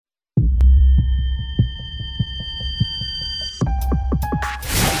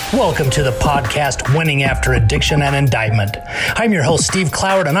Welcome to the podcast, Winning After Addiction and Indictment. I'm your host, Steve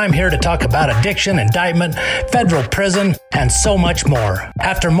Cloward, and I'm here to talk about addiction, indictment, federal prison, and so much more.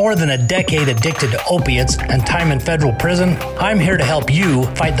 After more than a decade addicted to opiates and time in federal prison, I'm here to help you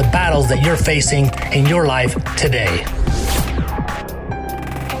fight the battles that you're facing in your life today.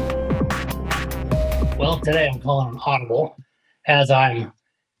 Well, today I'm calling an audible as I'm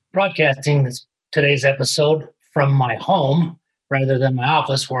broadcasting today's episode from my home rather than my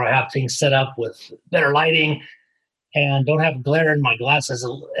office, where I have things set up with better lighting and don't have glare in my glasses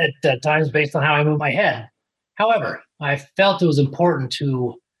at times based on how I move my head. However, I felt it was important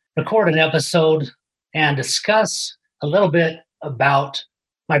to record an episode and discuss a little bit about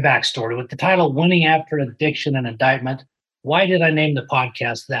my backstory with the title Winning After Addiction and Indictment. Why did I name the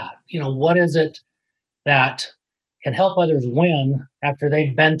podcast that? What is it that can help others win after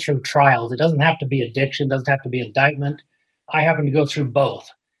they've been through trials? It doesn't have to be addiction, doesn't have to be indictment. I happened to go through both.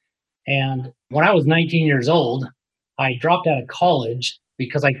 And when I was 19 years old, I dropped out of college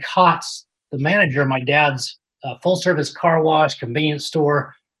because I caught the manager of my dad's full-service car wash convenience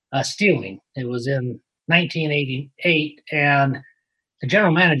store stealing. It was in 1988, and the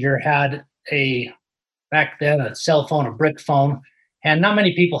general manager had back then, a cell phone, a brick phone, and not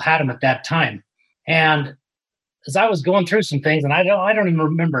many people had them at that time. And as I was going through some things, and I don't even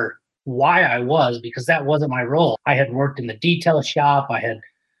remember why I was, because that wasn't my role. I had worked in the detail shop. I had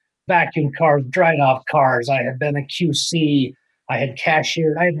vacuumed cars, dried off cars. I had been a QC. I had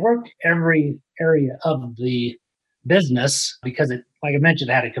cashiered. I had worked every area of the business because it, like I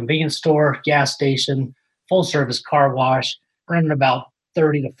mentioned, had a convenience store, gas station, full service car wash, running about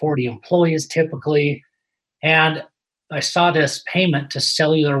 30 to 40 employees typically. And I saw this payment to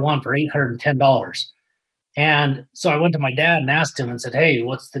Cellular One for $810. And so I went to my dad and asked him and said, hey,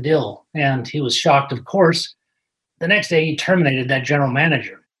 what's the deal? And he was shocked, of course. The next day, he terminated that general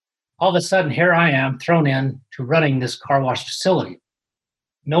manager. All of a sudden, here I am thrown in to running this car wash facility.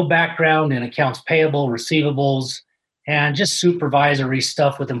 No background in accounts payable, receivables, and just supervisory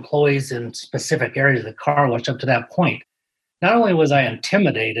stuff with employees in specific areas of the car wash up to that point. Not only was I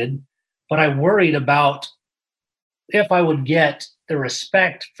intimidated, but I worried about if I would get the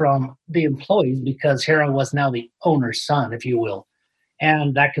respect from the employees, because here I was now the owner's son, if you will.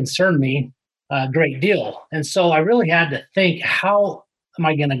 And that concerned me a great deal. And so I really had to think, how am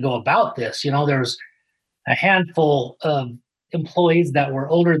I going to go about this? There's a handful of employees that were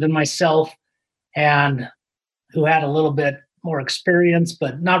older than myself and who had a little bit more experience,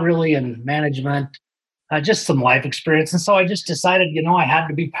 but not really in management, just some life experience. And so I just decided, I had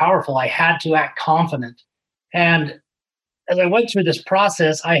to be powerful. I had to act confident. And as I went through this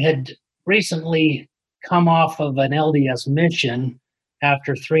process, I had recently come off of an LDS mission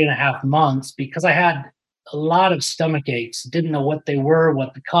after 3.5 months because I had a lot of stomach aches, didn't know what they were,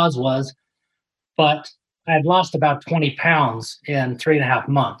 what the cause was, but I had lost about 20 pounds in 3.5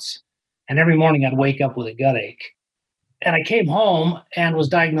 months. And every morning I'd wake up with a gut ache. And I came home and was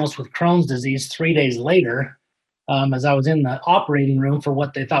diagnosed with Crohn's disease 3 days later, as I was in the operating room for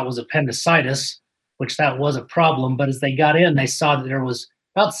what they thought was appendicitis, which that was a problem. But as they got in, they saw that there was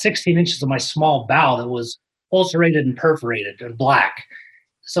about 16 inches of my small bowel that was ulcerated and perforated and black.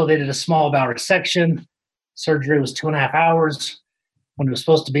 So they did a small bowel resection. Surgery was 2.5 hours when it was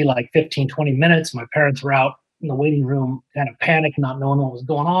supposed to be like 15, 20 minutes. My parents were out in the waiting room, kind of panicked, not knowing what was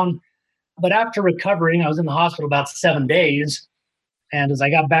going on. But after recovering, I was in the hospital about 7 days. And as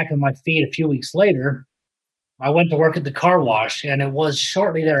I got back on my feet a few weeks later, I went to work at the car wash, and it was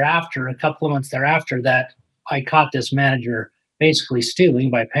shortly thereafter, a couple of months thereafter, that I caught this manager basically stealing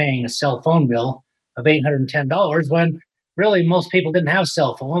by paying a cell phone bill of $810 when really most people didn't have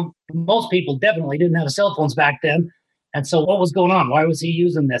cell phones. Most people definitely didn't have cell phones back then. And so what was going on? Why was he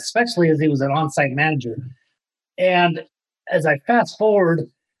using this, especially as he was an on-site manager? And as I fast forward,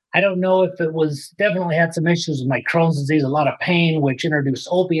 I don't know if it was definitely had some issues with my Crohn's disease, a lot of pain, which introduced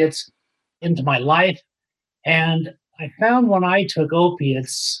opiates into my life. And I found when I took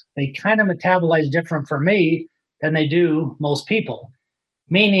opiates, they kind of metabolize different for me than they do most people.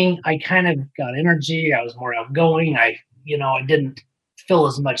 Meaning I kind of got energy, I was more outgoing, I didn't feel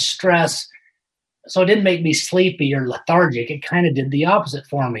as much stress. So it didn't make me sleepy or lethargic. It kind of did the opposite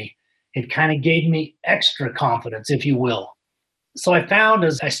for me. It kind of gave me extra confidence, if you will. So I found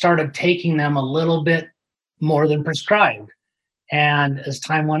as I started taking them a little bit more than prescribed. And as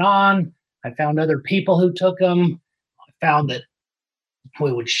time went on, I found other people who took them. I found that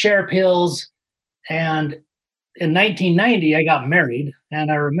we would share pills. And in 1990, I got married.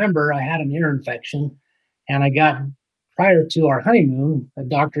 And I remember I had an ear infection. And prior to our honeymoon, a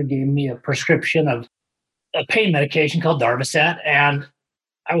doctor gave me a prescription of a pain medication called Darvocet. And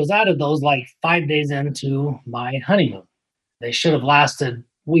I was out of those like 5 days into my honeymoon. They should have lasted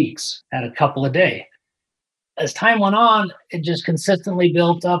weeks at a couple a day. As time went on, it just consistently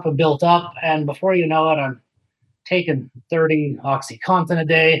built up and built up. And before you know it, I'm taking 30 Oxycontin a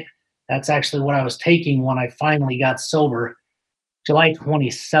day. That's actually what I was taking when I finally got sober, July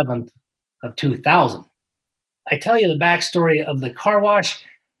 27th of 2000. I tell you the backstory of the car wash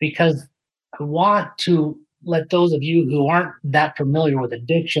because I want to let those of you who aren't that familiar with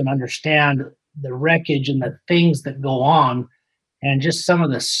addiction understand the wreckage and the things that go on and just some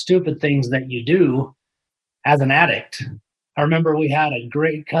of the stupid things that you do as an addict. I remember we had a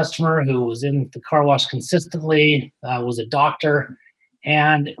great customer who was in the car wash consistently, was a doctor,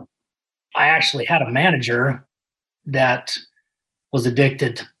 and I actually had a manager that was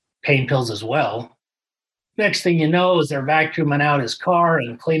addicted to pain pills as well. Next thing you know is they're vacuuming out his car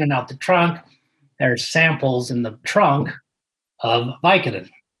and cleaning out the trunk. There's samples in the trunk of Vicodin.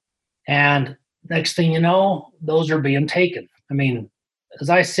 And next thing you know, those are being taken. I mean, as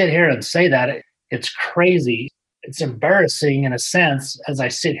I sit here and say that, it's crazy. It's embarrassing in a sense as I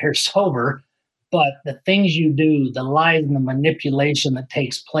sit here sober, but the things you do, the lies and the manipulation that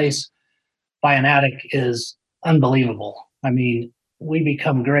takes place by an addict is unbelievable. I mean, we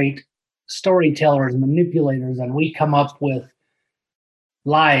become great storytellers, manipulators, and we come up with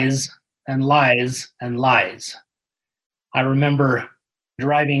lies and lies and lies. I remember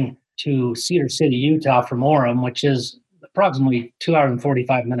driving to Cedar City, Utah from Orem, which is approximately 2 hours and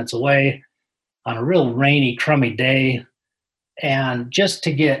 45 minutes away on a real rainy, crummy day. And just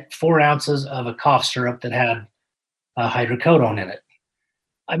to get 4 ounces of a cough syrup that had hydrocodone in it.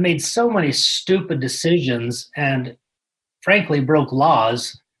 I made so many stupid decisions and frankly broke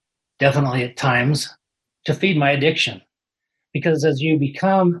laws, definitely at times, to feed my addiction. Because as you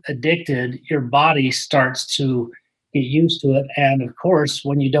become addicted, your body starts to get used to it. And of course,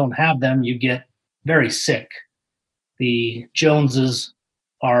 when you don't have them, you get very sick. The Joneses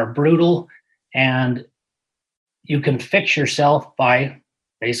are brutal, and you can fix yourself by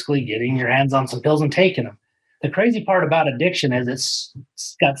basically getting your hands on some pills and taking them. The crazy part about addiction is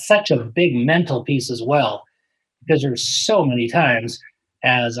it's got such a big mental piece as well, because there's so many times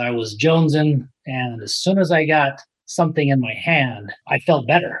as I was jonesing, and as soon as I got something in my hand, I felt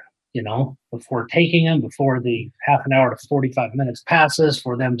better, before taking them, before the half an hour to 45 minutes passes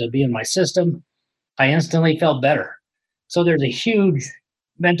for them to be in my system, I instantly felt better. So there's a huge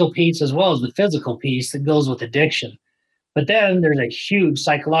mental piece as well as the physical piece that goes with addiction. But then there's a huge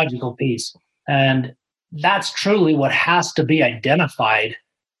psychological piece. And that's truly what has to be identified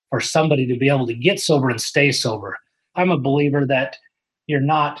for somebody to be able to get sober and stay sober. I'm a believer that you're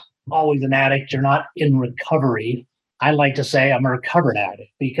not always an addict, you're not in recovery. I like to say I'm a recovered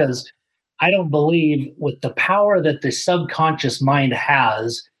addict because I don't believe with the power that the subconscious mind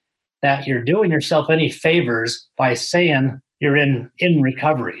has that you're doing yourself any favors by saying you're in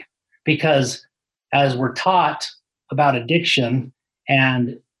recovery. Because as we're taught about addiction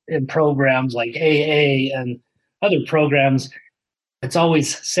and in programs like AA and other programs, it's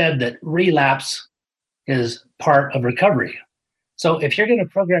always said that relapse is part of recovery. So if you're going to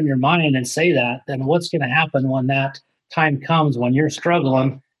program your mind and say that, then what's going to happen when that time comes when you're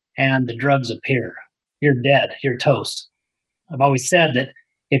struggling and the drugs appear? You're dead, you're toast. I've always said that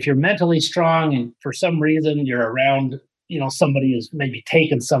if you're mentally strong and for some reason you're around, somebody is maybe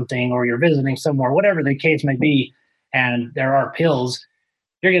taking something or you're visiting somewhere, whatever the case may be, and there are pills,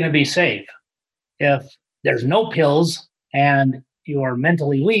 you're going to be safe. If there's no pills and you are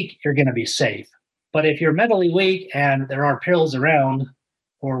mentally weak, you're going to be safe. But if you're mentally weak and there are pills around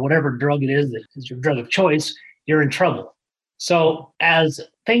or whatever drug it is that is your drug of choice, you're in trouble. So as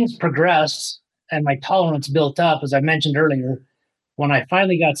things progressed and my tolerance built up, as I mentioned earlier, when I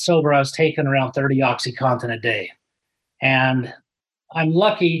finally got sober, I was taking around 30 Oxycontin a day. And I'm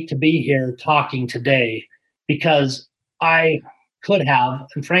lucky to be here talking today because I could have,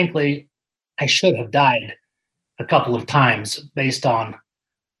 and frankly, I should have died a couple of times based on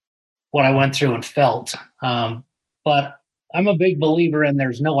what I went through and felt. But I'm a big believer in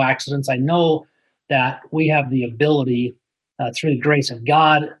there's no accidents. I know that we have the ability through the grace of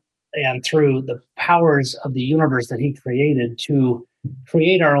God and through the powers of the universe that he created to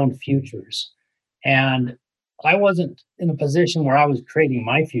create our own futures. And I wasn't in a position where I was creating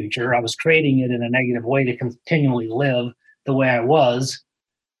my future. I was creating it in a negative way to continually live the way I was.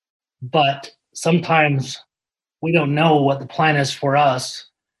 But sometimes we don't know what the plan is for us,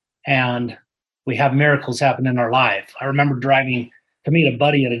 and we have miracles happen in our life. I remember driving to meet a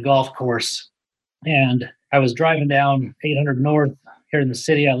buddy at a golf course, and I was driving down 800 North here in the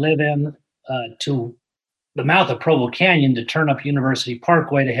city I live in to the mouth of Provo Canyon to turn up University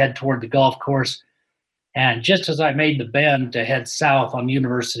Parkway to head toward the golf course. And just as I made the bend to head south on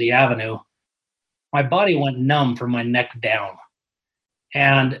University Avenue, my body went numb from my neck down.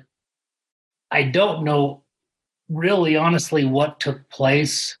 And I don't know really honestly what took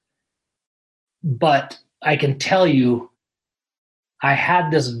place, but I can tell you I had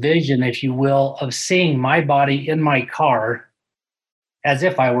this vision, if you will, of seeing my body in my car as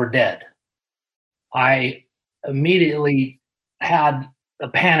if I were dead. I immediately had a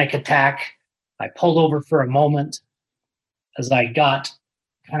panic attack. I pulled over for a moment as I got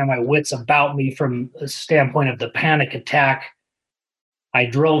kind of my wits about me from the standpoint of the panic attack. I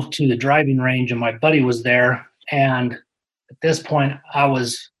drove to the driving range and my buddy was there. And at this point, I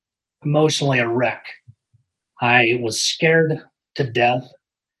was emotionally a wreck. I was scared to death.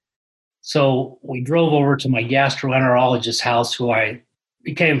 So we drove over to my gastroenterologist's house, who I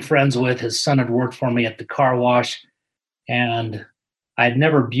became friends with. His son had worked for me at the car wash, and I'd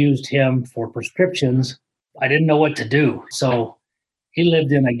never abused him for prescriptions. I didn't know what to do. So he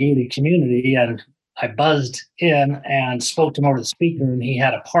lived in a gated community, and I buzzed in and spoke to him over the speaker, and he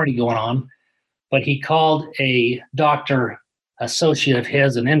had a party going on. But he called a doctor associate of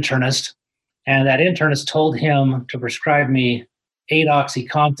his, an internist, and that internist told him to prescribe me 8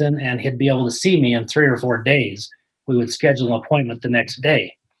 OxyContin, and he'd be able to see me in 3 or 4 days. We would schedule an appointment the next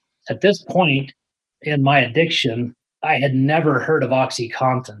day. At this point in my addiction, I had never heard of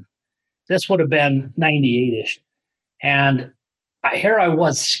OxyContin. This would have been 98-ish. And here I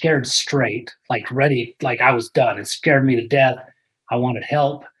was scared straight, like ready, like I was done. It scared me to death. I wanted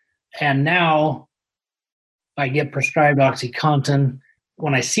help. And now I get prescribed OxyContin.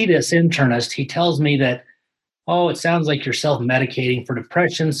 When I see this internist, he tells me that, oh, it sounds like you're self-medicating for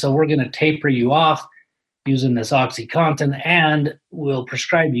depression, so we're going to taper you off using this OxyContin, and we'll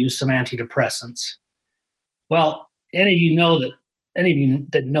prescribe you some antidepressants. Well, any of you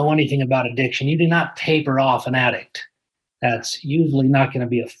that know anything about addiction, you do not taper off an addict. That's usually not going to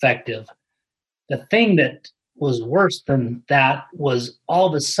be effective. The thing that was worse than that was all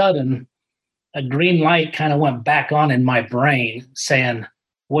of a sudden a green light kind of went back on in my brain saying,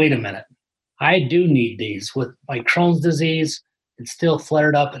 wait a minute, I do need these. With my Crohn's disease, it's still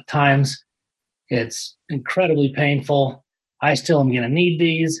flared up at times. It's incredibly painful. I still am going to need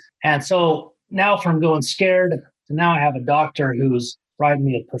these. And so now from going scared to now I have a doctor who's writing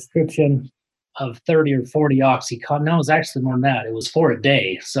me a prescription of 30 or 40 OxyContin. No, it was actually more than that. It was 4 a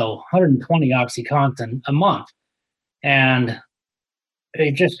day. So 120 OxyContin a month. And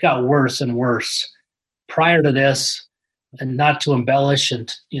it just got worse and worse. Prior to this, and not to embellish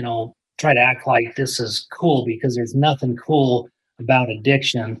and, try to act like this is cool, because there's nothing cool about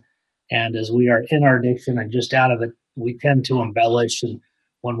addiction. And as we are in our addiction and just out of it, we tend to embellish and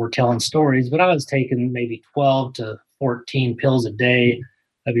when we're telling stories. But I was taking maybe 12 to 14 pills a day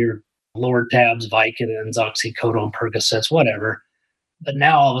of your Lortabs, Vicodins, oxycodone, Percocets, whatever. But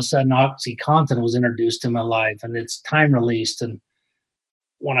now all of a sudden OxyContin was introduced in my life, and it's time released. And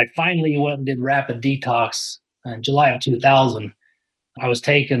when I finally went and did rapid detox in July of 2000, I was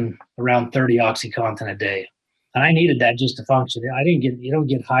taking around 30 OxyContin a day. And I needed that just to function. You don't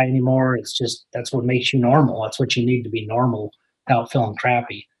get high anymore. It's just, that's what makes you normal. That's what you need to be normal without feeling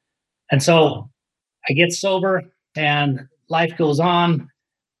crappy. And so I get sober and life goes on.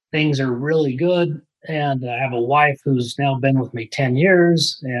 Things are really good. And I have a wife who's now been with me 10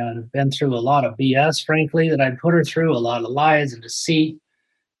 years and been through a lot of BS, frankly, that I put her through, a lot of lies and deceit.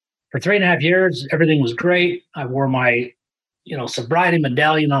 For 3.5 years, everything was great. I wore my, sobriety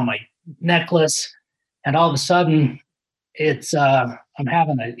medallion on my necklace. And all of a sudden, I'm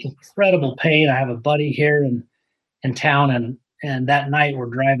having an incredible pain. I have a buddy here in town, and that night we're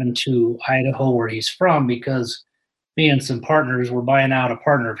driving to Idaho, where he's from, because me and some partners were buying out a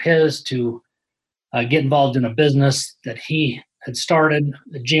partner of his to get involved in a business that he had started,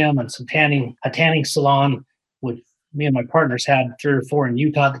 a gym and a tanning salon, which me and my partners had 3 or 4 in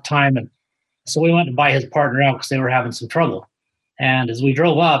Utah at the time. And so we went to buy his partner out because they were having some trouble. And as we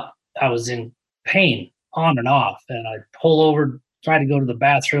drove up, I was in pain on and off. And I pull over, try to go to the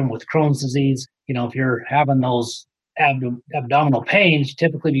bathroom with Crohn's disease. If you're having those abdominal pains,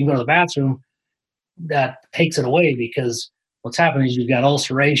 typically if you can go to the bathroom, that takes it away, because what's happening is you've got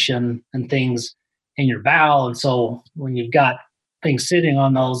ulceration and things in your bowel. And so when you've got things sitting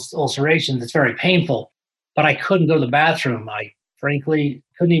on those ulcerations, it's very painful. But I couldn't go to the bathroom. I frankly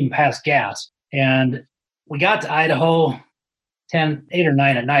couldn't even pass gas. And we got to Idaho 8 or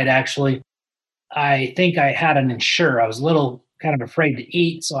 9 at night, actually. I think I had an Ensure. I was a little kind of afraid to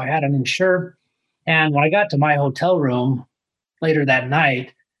eat, so I had an Ensure. And when I got to my hotel room later that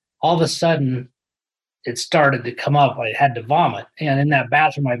night, all of a sudden, it started to come up. I had to vomit. And in that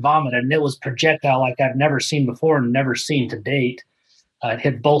bathroom, I vomited, and it was projectile like I've never seen before and never seen to date. It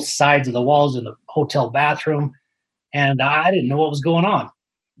hit both sides of the walls in the hotel bathroom, and I didn't know what was going on.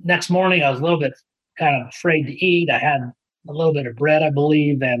 Next morning, I was a little bit kind of afraid to eat. I had a little bit of bread, I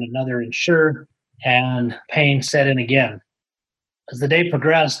believe, and another Ensure, and pain set in again. As the day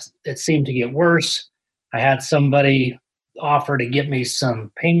progressed, it seemed to get worse. I had somebody offer to get me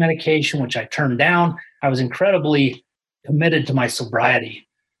some pain medication, which I turned down. I was incredibly committed to my sobriety.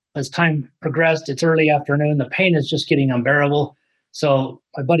 As time progressed, it's early afternoon. The pain is just getting unbearable. So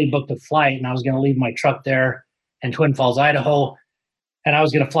my buddy booked a flight, and I was going to leave my truck there in Twin Falls, Idaho, and I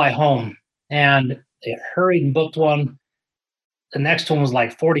was going to fly home. And they hurried and booked one. The next one was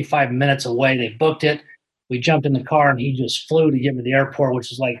like 45 minutes away. They booked it. We jumped in the car, and he just flew to get me to the airport, which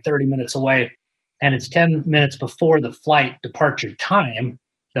was like 30 minutes away. And it's 10 minutes before the flight departure time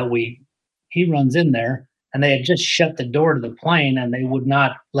that he runs in there, and they had just shut the door to the plane, and they would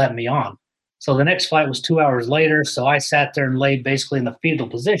not let me on. So the next flight was 2 hours later. So I sat there and laid basically in the fetal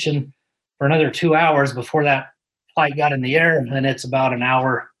position for another 2 hours before that flight got in the air. And it's about an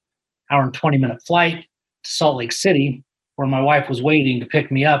hour and 20-minute flight to Salt Lake City, where my wife was waiting to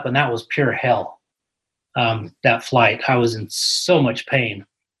pick me up. And that was pure hell. That flight, I was in so much pain.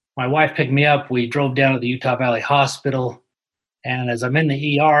 My wife picked me up. We drove down to the Utah Valley Hospital. And as I'm in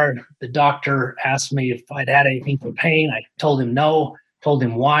the ER, the doctor asked me if I'd had anything for pain. I told him no, told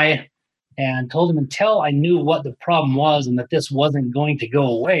him why, and told him until I knew what the problem was and that this wasn't going to go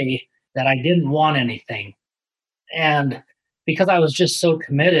away, that I didn't want anything. And because I was just so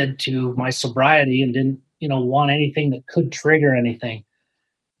committed to my sobriety and didn't, want anything that could trigger anything.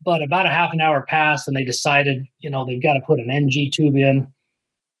 But about a half an hour passed, and they decided, they've got to put an NG tube in.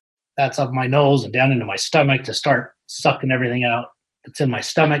 That's up my nose and down into my stomach to start sucking everything out that's in my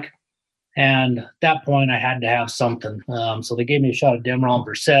stomach. And at that point, I had to have something. So they gave me a shot of Demerol and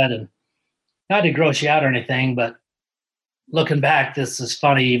Versed, and not to gross you out or anything, but looking back, this is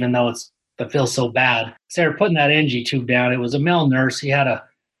funny, even though it feels so bad. So they were putting that NG tube down. It was a male nurse. He had a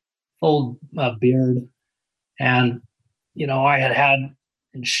full beard, and I had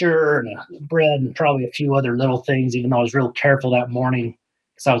Ensure and a bread and probably a few other little things, even though I was real careful that morning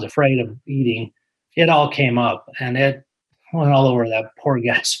because I was afraid of eating. It all came up, and it went all over that poor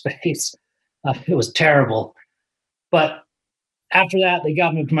guy's face. It was terrible. But after that, they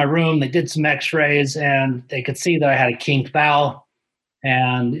got me to my room. They did some x-rays, and they could see that I had a kinked bowel.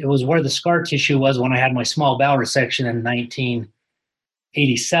 And it was where the scar tissue was when I had my small bowel resection in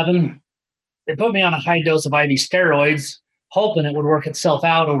 1987. They put me on a high dose of IV steroids, hoping it would work itself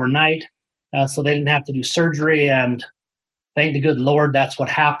out overnight, so they didn't have to do surgery. And thank the good Lord, that's what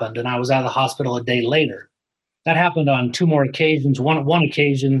happened. And I was out of the hospital a day later. That happened on two more occasions. One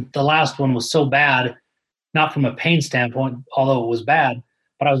occasion, the last one was so bad, not from a pain standpoint, although it was bad,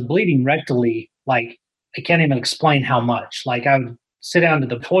 but I was bleeding rectally. Like, I can't even explain how much. Like, I would sit down to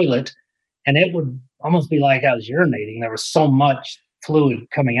the toilet, and it would almost be like I was urinating. There was so much fluid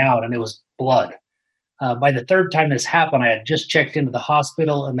coming out, and it was blood. By the third time this happened, I had just checked into the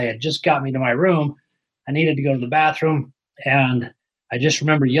hospital, and they had just got me to my room. I needed to go to the bathroom, and I just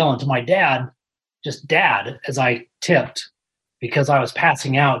remember yelling to my dad, just dad, as I tipped, because I was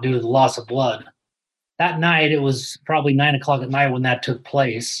passing out due to the loss of blood. That night, it was probably 9 o'clock at night when that took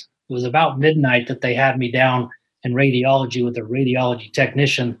place. It was about midnight that they had me down in radiology with a radiology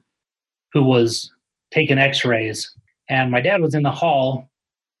technician who was taking x-rays. And my dad was in the hall.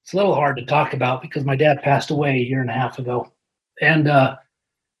 It's a little hard to talk about because my dad passed away a year and a half ago. And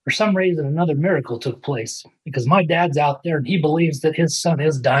for some reason, another miracle took place because my dad's out there and he believes that his son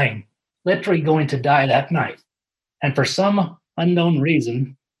is dying, literally going to die that night. And for some unknown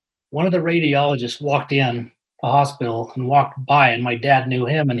reason, one of the radiologists walked in the hospital and walked by, and my dad knew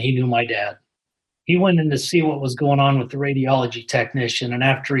him and he knew my dad. He went in to see what was going on with the radiology technician, and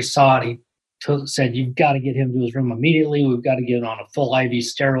after he saw it, he said, "You've got to get him to his room immediately. We've got to get him on a full IV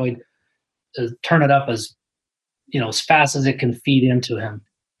steroid, turn it up as fast as it can feed into him."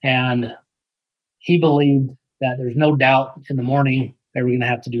 And he believed that there's no doubt in the morning they were going to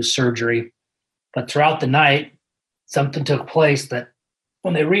have to do surgery. But throughout the night, something took place that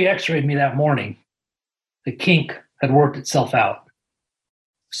when they re-x-rayed me that morning, the kink had worked itself out.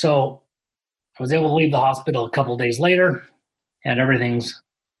 So I was able to leave the hospital a couple of days later, and everything's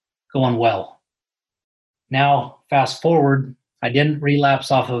going well. Now, fast forward, I didn't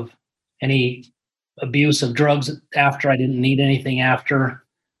relapse off of any abuse of drugs after. I didn't need anything after.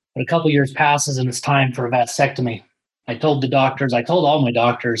 But a couple of years passes, and it's time for a vasectomy. I told all my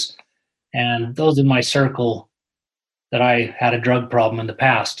doctors, and those in my circle, that I had a drug problem in the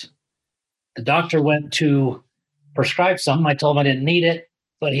past. The doctor went to prescribe something. I told him I didn't need it,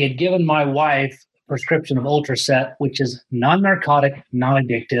 but he had given my wife a prescription of Ultraset, which is non-narcotic,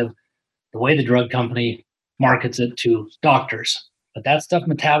 non-addictive, the way the drug company markets it to doctors. But that stuff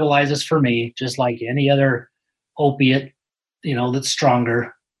metabolizes for me just like any other opiate, that's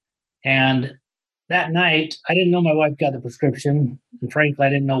stronger. And that night, I didn't know my wife got the prescription. And frankly, I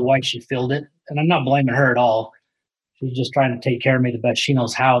didn't know why she filled it. And I'm not blaming her at all. She's just trying to take care of me the best she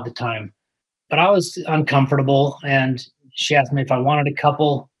knows how at the time. But I was uncomfortable. And she asked me if I wanted a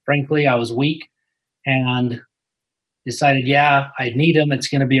couple. Frankly, I was weak and decided, yeah, I need them. It's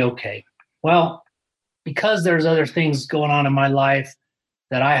going to be okay. Well, because there's other things going on in my life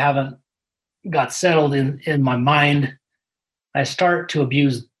that I haven't got settled in my mind, I start to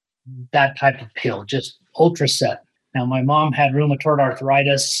abuse that type of pill, just Ultraset. Now, my mom had rheumatoid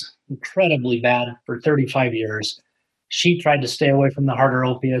arthritis, incredibly bad, for 35 years. She tried to stay away from the harder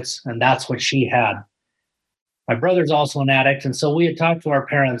opiates, and that's what she had. My brother's also an addict, and so we had talked to our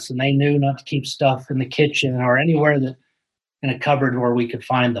parents, and they knew not to keep stuff in the kitchen or anywhere that in a cupboard where we could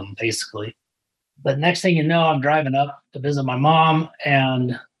find them, basically. But next thing you know, I'm driving up to visit my mom,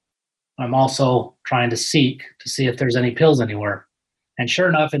 and I'm also trying to seek to see if there's any pills anywhere. And sure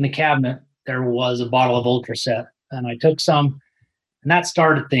enough, in the cabinet, there was a bottle of Ultraset. And I took some, and that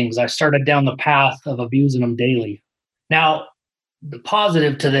started things. I started down the path of abusing them daily. Now, the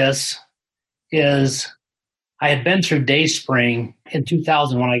positive to this is I had been through Dayspring in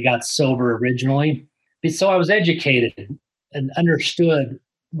 2000 when I got sober originally. So I was educated and understood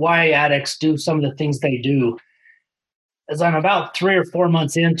why addicts do some of the things they do. As I'm about 3 or 4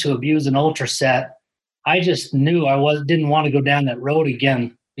 months into abusing Ultraset, I just knew didn't want to go down that road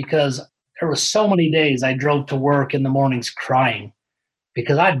again, because there were so many days I drove to work in the mornings crying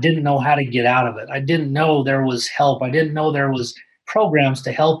because I didn't know how to get out of it. I didn't know there was help. I didn't know there was programs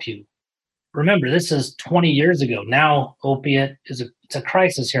to help you. Remember, this is 20 years ago. Now, opiate it's a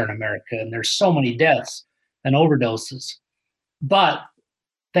crisis here in America, and there's so many deaths and overdoses. But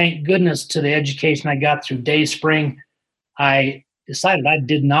thank goodness to the education I got through Dayspring, I decided I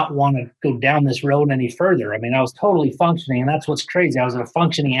did not want to go down this road any further. I mean, I was totally functioning, and that's what's crazy. I was a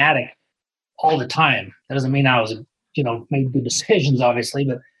functioning addict all the time. That doesn't mean I was, made good decisions, obviously,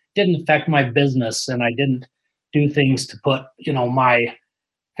 but didn't affect my business, and I didn't do things to put, my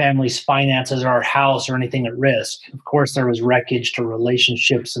family's finances or our house or anything at risk. Of course, there was wreckage to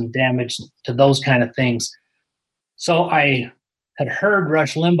relationships and damage to those kind of things. So I had heard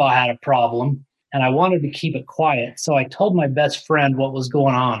Rush Limbaugh had a problem, and I wanted to keep it quiet. So I told my best friend what was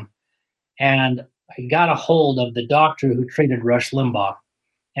going on. And I got a hold of the doctor who treated Rush Limbaugh.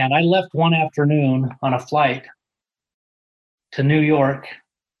 And I left one afternoon on a flight to New York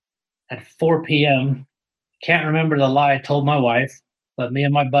at 4 p.m. Can't remember the lie I told my wife, but me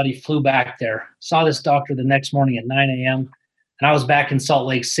and my buddy flew back there. Saw this doctor the next morning at 9 a.m. And I was back in Salt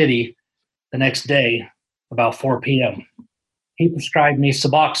Lake City the next day about 4 p.m. He prescribed me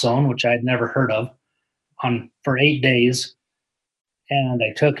Suboxone, which I had never heard of, for 8 days. And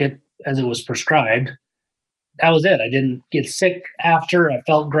I took it as it was prescribed. That was it. I didn't get sick after. I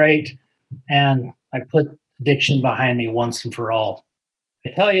felt great. And I put addiction behind me once and for all.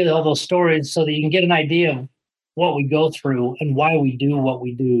 I tell you all those stories so that you can get an idea of what we go through and why we do what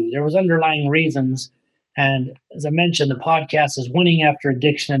we do. There was underlying reasons. And as I mentioned, the podcast is Winning After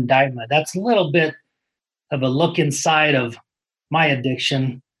Addiction Indictment. That's a little bit of a look inside of my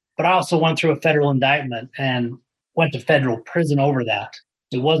addiction, but I also went through a federal indictment and went to federal prison over that.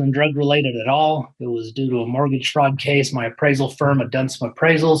 It wasn't drug related at all. It was due to a mortgage fraud case. My appraisal firm had done some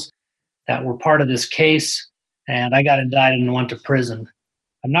appraisals that were part of this case, and I got indicted and went to prison.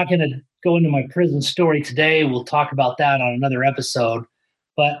 I'm not going to go into my prison story today. We'll talk about that on another episode,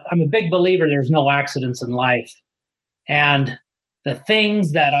 but I'm a big believer there's no accidents in life. And the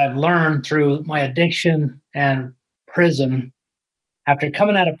things that I've learned through my addiction and prison, after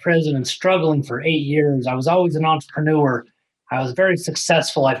coming out of prison and struggling for 8 years, I was always an entrepreneur. I was very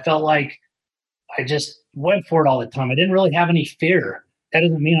successful. I felt like I just went for it all the time. I didn't really have any fear. That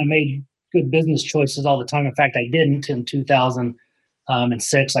doesn't mean I made good business choices all the time. In fact, I didn't. In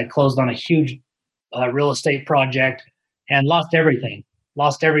 2006, I closed on a huge real estate project and lost everything.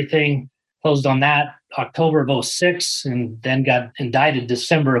 Closed on that October of 06 and then got indicted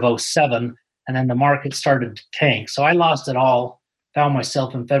December of 07. And then the market started to tank. So I lost it all, found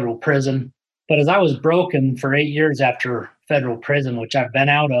myself in federal prison. But as I was broken for 8 years after federal prison, which I've been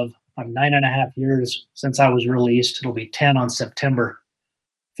out of, I'm 9.5 years since I was released. It'll be 10 on September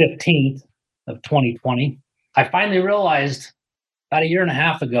 15th of 2020. I finally realized about 1.5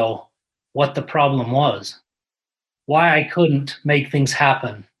 years ago what the problem was, why I couldn't make things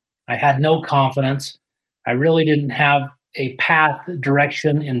happen. I had no confidence. I really didn't have a path,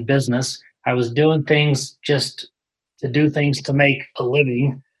 direction in business. I was doing things just to do things to make a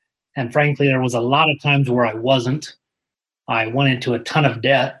living. And frankly, there was a lot of times where I wasn't. I went into a ton of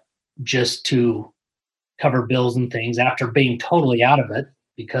debt just to cover bills and things after being totally out of it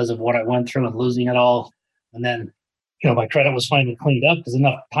because of what I went through and losing it all. And then, my credit was finally cleaned up because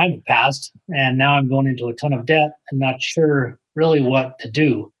enough time had passed. And now I'm going into a ton of debt and not sure really what to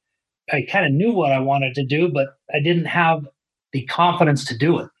do. I kind of knew what I wanted to do, but I didn't have the confidence to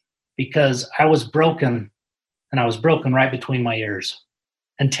do it because I was broken, and I was broken right between my ears.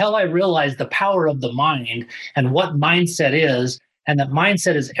 Until I realized the power of the mind and what mindset is, and that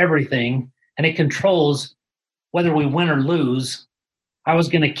mindset is everything, and it controls whether we win or lose, I was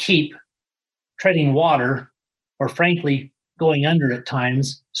going to keep treading water, or frankly, going under at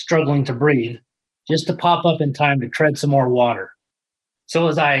times, struggling to breathe, just to pop up in time to tread some more water. So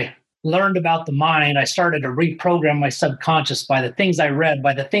as I learned about the mind, I started to reprogram my subconscious by the things I read,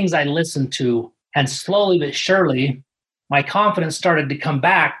 by the things I listened to. And slowly but surely, my confidence started to come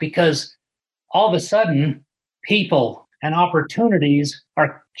back because all of a sudden, people and opportunities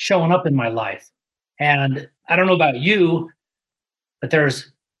are showing up in my life. And I don't know about you, but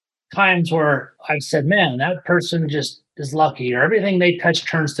there's times where I've said, man, that person just is lucky, or everything they touch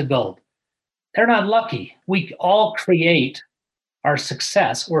turns to gold. They're not lucky. We all create our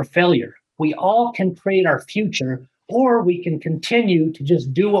success or failure. We all can create our future, or we can continue to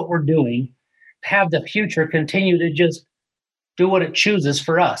just do what we're doing, have the future continue to just do what it chooses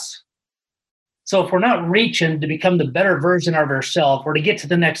for us. So if we're not reaching to become the better version of ourselves or to get to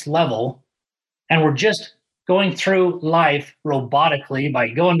the next level, and we're just going through life robotically by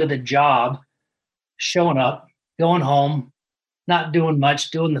going to the job, showing up, going home, not doing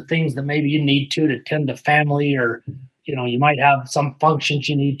much, doing the things that maybe you need to tend to family, or you might have some functions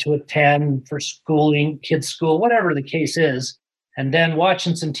you need to attend for schooling, kids' school, whatever the case is, and then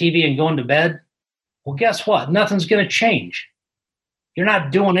watching some TV and going to bed. Well, guess what? Nothing's going to change. You're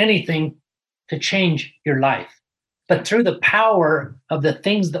not doing anything to change your life. But through the power of the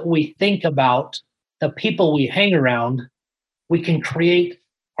things that we think about, the people we hang around, we can create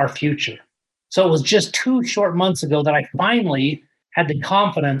our future. So it was just 2 short months ago that I finally had the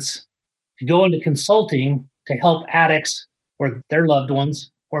confidence to go into consulting to help addicts or their loved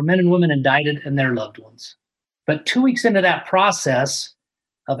ones, or men and women indicted and their loved ones. But 2 weeks into that process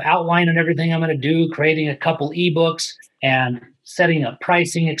of outlining everything I'm going to do, creating a couple ebooks and setting up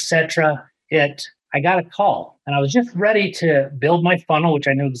pricing, etc., I got a call, and I was just ready to build my funnel, which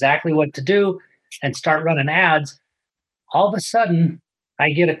I knew exactly what to do, and start running ads. All of a sudden, I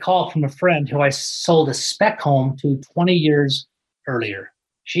get a call from a friend who I sold a spec home to 20 years earlier.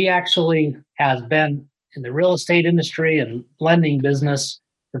 She actually has been in the real estate industry and lending business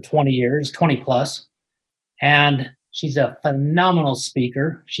for 20 years, 20 plus. And she's a phenomenal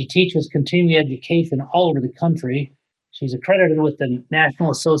speaker. She teaches continuing education all over the country. She's accredited with the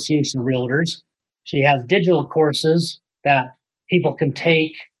National Association of Realtors. She has digital courses that people can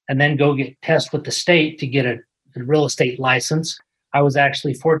take and then go get tests with the state to get a real estate license. I was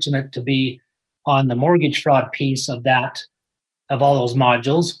actually fortunate to be on the mortgage fraud piece of all those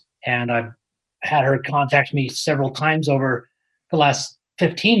modules. And I've had her contact me several times over the last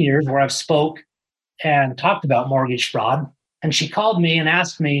 15 years where I've spoke and talked about mortgage fraud. And she called me and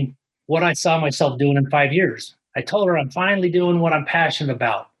asked me what I saw myself doing in 5 years. I told her I'm finally doing what I'm passionate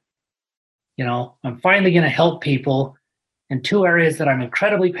about. I'm finally going to help people in 2 areas that I'm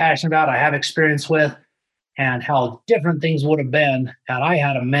incredibly passionate about, I have experience with, and how different things would have been had I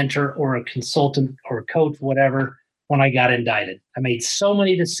had a mentor or a consultant or a coach, whatever, when I got indicted. I made so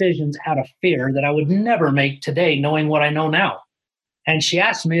many decisions out of fear that I would never make today, knowing what I know now. And she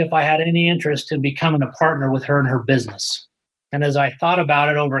asked me if I had any interest in becoming a partner with her in her business. And as I thought about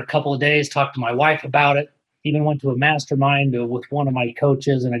it over a couple of days, talked to my wife about it, even went to a mastermind with one of my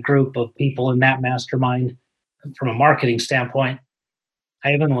coaches and a group of people in that mastermind from a marketing standpoint.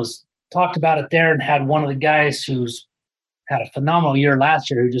 I even talked about it there and had one of the guys who's had a phenomenal year last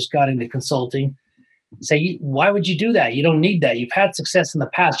year who just got into consulting say, why would you do that? You don't need that. You've had success in the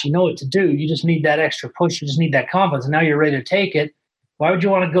past. You know what to do. You just need that extra push. You just need that confidence. And now you're ready to take it. Why would you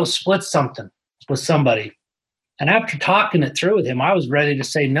want to go split something with somebody? And after talking it through with him, I was ready to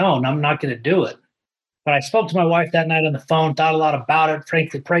say no, and I'm not going to do it. But I spoke to my wife that night on the phone, thought a lot about it,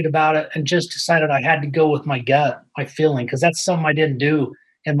 frankly prayed about it, and just decided I had to go with my gut, my feeling, because that's something I didn't do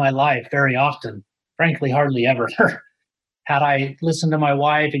in my life very often, frankly, hardly ever. Had I listened to my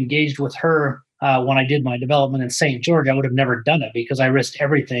wife, engaged with her when I did my development in St. George, I would have never done it because I risked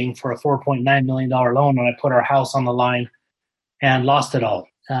everything for a $4.9 million loan when I put our house on the line and lost it all.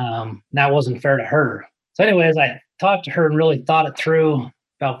 That wasn't fair to her. So, anyways, I talked to her and really thought it through.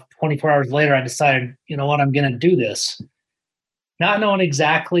 About 24 hours later, I decided, you know what, I'm going to do this. Not knowing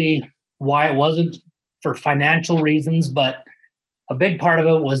exactly why it wasn't for financial reasons, but a big part of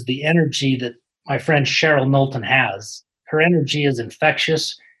it was the energy that my friend Cheryl Knowlton has. Her energy is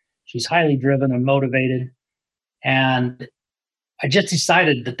infectious. She's highly driven and motivated. And I just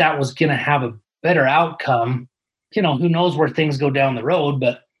decided that that was going to have a better outcome. Who knows where things go down the road,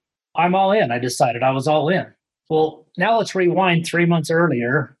 but I'm all in. I decided I was all in. Well, now let's rewind 3 months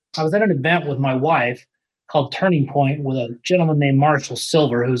earlier. I was at an event with my wife called Turning Point with a gentleman named Marshall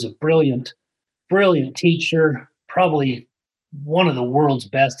Silver, who's a brilliant, brilliant teacher, probably one of the world's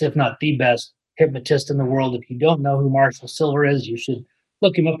best, if not the best hypnotist in the world. If you don't know who Marshall Silver is, you should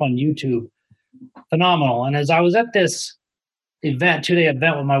look him up on YouTube. Phenomenal. And as I was at this event, 2-day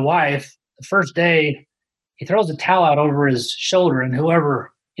event with my wife, the first day, he throws a towel out over his shoulder, and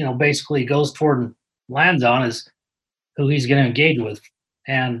whoever, basically goes toward and lands on is who he's going to engage with.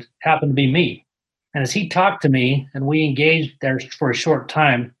 And happened to be me. And as he talked to me and we engaged there for a short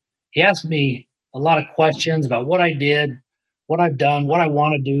time, he asked me a lot of questions about what I did, what I've done, what I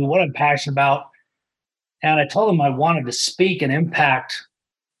want to do, what I'm passionate about. And I told him I wanted to speak and impact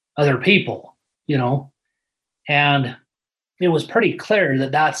other people, and it was pretty clear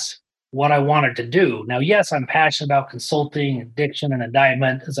that that's what I wanted to do. Now, yes, I'm passionate about consulting, addiction, and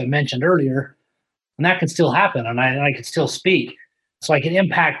indictment, as I mentioned earlier, and that can still happen, and I can still speak. So I can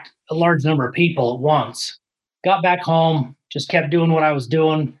impact a large number of people at once. Got back home, just kept doing what I was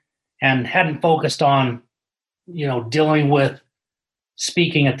doing, and hadn't focused on, dealing with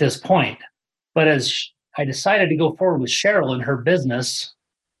speaking at this point. But as I decided to go forward with Cheryl and her business,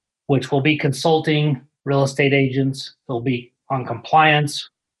 which will be consulting real estate agents, they'll be on compliance.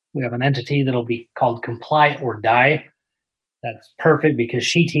 We have an entity that'll be called Comply or Die. That's perfect because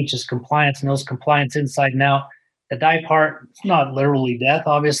she teaches compliance, knows compliance inside and out. The die part, it's not literally death,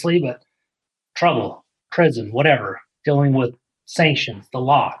 obviously, but trouble, prison, whatever, dealing with sanctions, the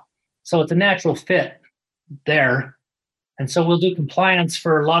law. So it's a natural fit there. And so we'll do compliance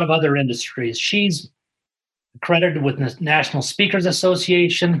for a lot of other industries. She's accredited with the National Speakers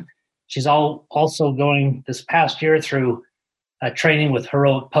Association. She's also going this past year through training with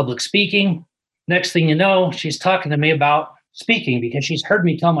Heroic Public Speaking. Next thing you know, she's talking to me about speaking because she's heard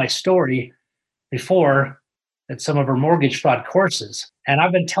me tell my story before at some of her mortgage fraud courses. And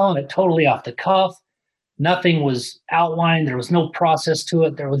I've been telling it totally off the cuff. Nothing was outlined. There was no process to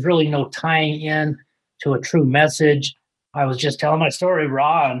it. There was really no tying in to a true message. I was just telling my story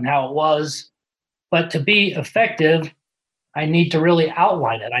raw and how it was. But to be effective, I need to really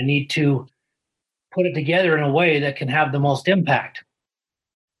outline it. I need to put it together in a way that can have the most impact.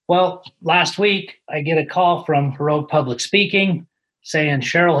 Well, last week, I get a call from Heroic Public Speaking saying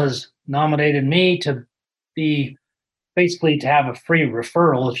Cheryl has nominated me to be basically to have a free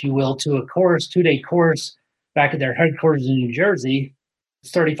referral, if you will, to a course, 2-day course back at their headquarters in New Jersey.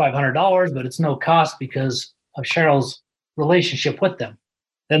 It's $3,500, but it's no cost because of Cheryl's relationship with them.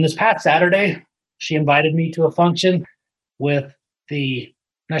 Then this past Saturday, she invited me to a function with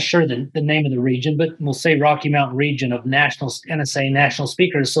not sure the name of the region, but we'll say Rocky Mountain region of NSA, National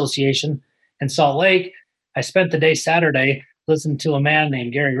Speakers Association in Salt Lake. I spent the day Saturday listening to a man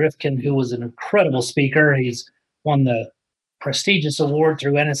named Gary Rifkin, who was an incredible speaker. He's won the prestigious award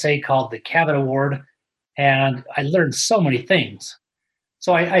through NSA called the Cavett Award. And I learned so many things.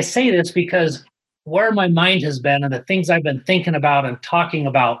 So I say this because where my mind has been and the things I've been thinking about and talking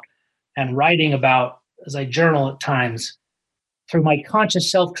about and writing about as I journal at times, through my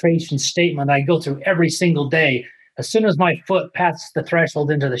conscious self-creation statement I go through every single day, as soon as my foot passes the threshold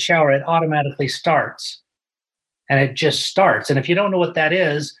into the shower, it automatically starts. And it just starts. And if you don't know what that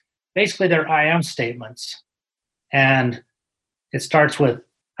is, basically they're I am statements. And it starts with,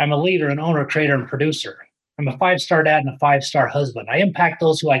 I'm a leader, an owner, creator, and producer. I'm a 5-star dad and a 5-star husband. I impact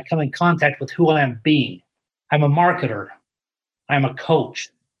those who I come in contact with who I am being. I'm a marketer. I'm a coach.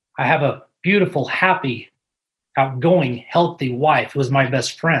 I have a beautiful, happy, outgoing, healthy wife who is my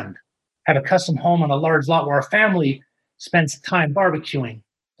best friend. I have a custom home on a large lot where our family spends time barbecuing,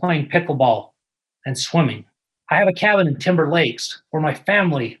 playing pickleball, and swimming. I have a cabin in Timber Lakes where my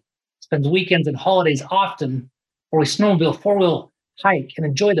family spends weekends and holidays often, where we snowmobile, 4-wheel hike, and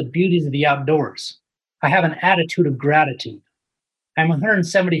enjoy the beauties of the outdoors. I have an attitude of gratitude. I'm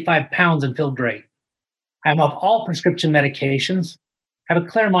 175 pounds and feel great. I'm off all prescription medications, have a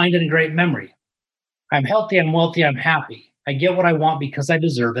clear mind and a great memory. I'm healthy, I'm wealthy, I'm happy. I get what I want because I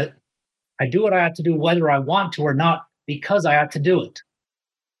deserve it. I do what I have to do whether I want to or not because I have to do it.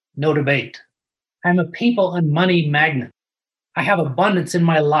 No debate. I'm a people and money magnet. I have abundance in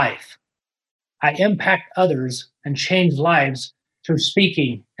my life. I impact others and change lives through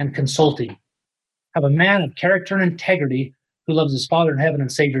speaking and consulting. I'm a man of character and integrity who loves his Father in heaven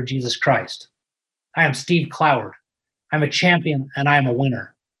and Savior Jesus Christ. I am Steve Cloward. I'm a champion and I am a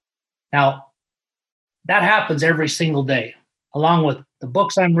winner. Now, that happens every single day, along with the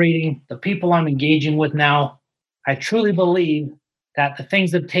books I'm reading, the people I'm engaging with now. I truly believe that the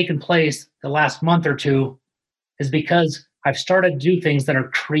things that have taken place the last month or two is because I've started to do things that are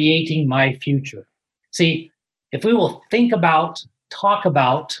creating my future. See, if we will think about, talk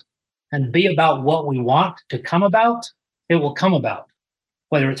about, and be about what we want to come about, it will come about,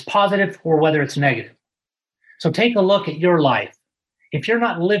 whether it's positive or whether it's negative. So take a look at your life. If you're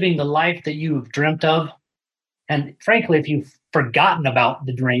not living the life that you've dreamt of, and frankly, if you've forgotten about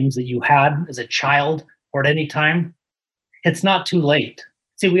the dreams that you had as a child or at any time, it's not too late.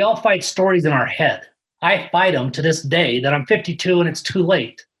 See, we all fight stories in our head. I fight them to this day that I'm 52 and it's too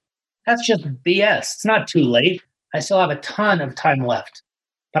late. That's just BS. It's not too late. I still have a ton of time left.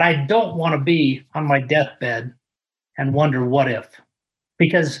 But I don't want to be on my deathbed and wonder what if.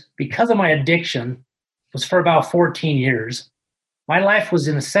 Because of my addiction, was for about 14 years, my life was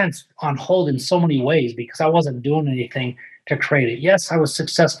in a sense on hold in so many ways because I wasn't doing anything to create it. Yes, I was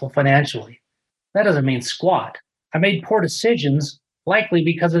successful financially. That doesn't mean squat. I made poor decisions, likely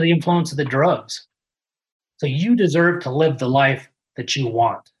because of the influence of the drugs. So you deserve to live the life that you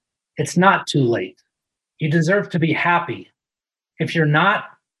want. It's not too late. You deserve to be happy. If you're not,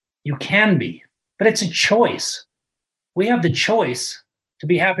 you can be, but it's a choice. We have the choice to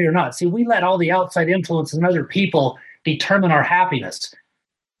be happy or not. See, we let all the outside influences and other people determine our happiness,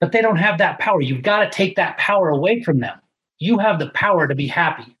 but they don't have that power. You've got to take that power away from them. You have the power to be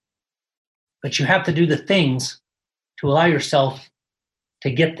happy, but you have to do the things to allow yourself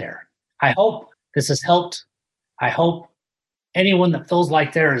to get there. I hope this has helped. I hope anyone that feels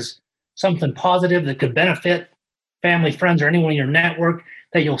like there is something positive that could benefit family, friends, or anyone in your network,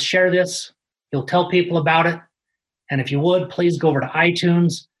 that you'll share this, you'll tell people about it. And if you would, please go over to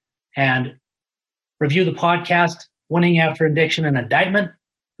iTunes and review the podcast, Winning After Addiction and Indictment.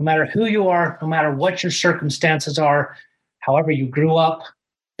 No matter who you are, no matter what your circumstances are, however you grew up,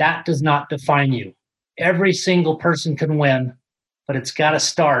 that does not define you. Every single person can win, but it's got to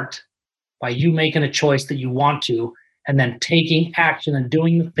start by you making a choice that you want to, and then taking action and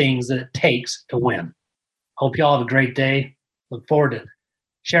doing the things that it takes to win. Hope you all have a great day. Look forward to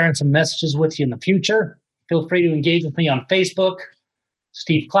sharing some messages with you in the future. Feel free to engage with me on Facebook,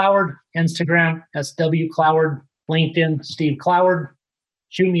 Steve Cloward, Instagram, SW Cloward, LinkedIn, Steve Cloward.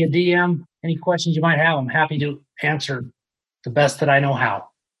 Shoot me a DM. Any questions you might have, I'm happy to answer the best that I know how.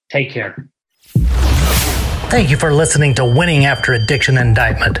 Take care. Thank you for listening to Winning After Addiction and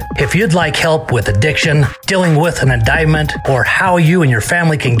Indictment. If you'd like help with addiction, dealing with an indictment, or how you and your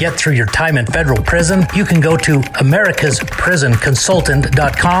family can get through your time in federal prison, you can go to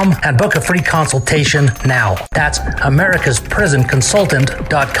americasprisonconsultant.com and book a free consultation now. That's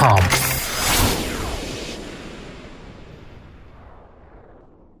americasprisonconsultant.com.